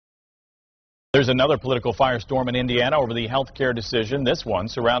There's another political firestorm in Indiana over the health care decision, this one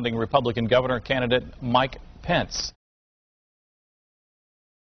surrounding Republican governor candidate Mike Pence.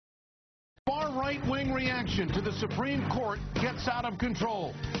 Far right-wing reaction to the Supreme Court gets out of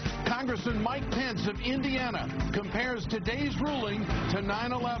control. Congressman Mike Pence of Indiana compares today's ruling to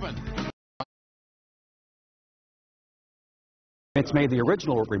 9/11. Pence made the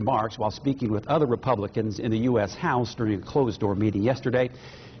original remarks while speaking with other Republicans in the U.S. House during a closed-door meeting yesterday.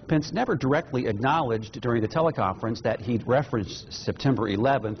 Pence never directly acknowledged during the teleconference that he'd referenced September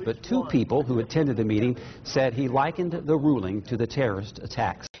 11th, but two people who attended the meeting said he likened the ruling to the terrorist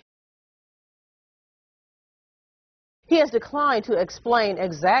attacks. He has declined to explain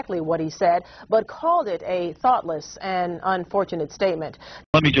exactly what he said, but called it a thoughtless and unfortunate statement.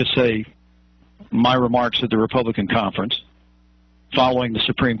 Let me just say my remarks at the Republican conference following the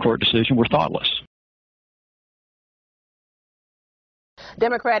Supreme Court decision were thoughtless.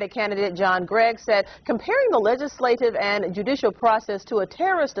 Democratic candidate John Gregg said comparing the legislative and judicial process to a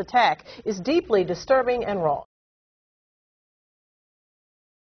terrorist attack is deeply disturbing and wrong.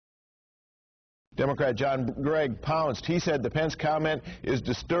 Democrat John Gregg pounced. He said the Pence comment is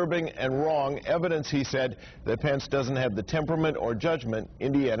disturbing and wrong. Evidence, he said, that Pence doesn't have the temperament or judgment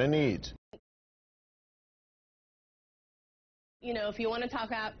Indiana needs. You know, if you want to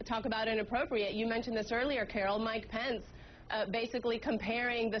talk about inappropriate, you mentioned this earlier, Carol, Mike Pence basically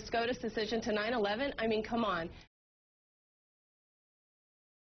comparing the SCOTUS decision to 9/11. I mean, come on.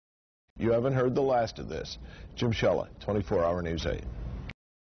 You haven't heard the last of this. Jim Shella, 24 Hour News 8.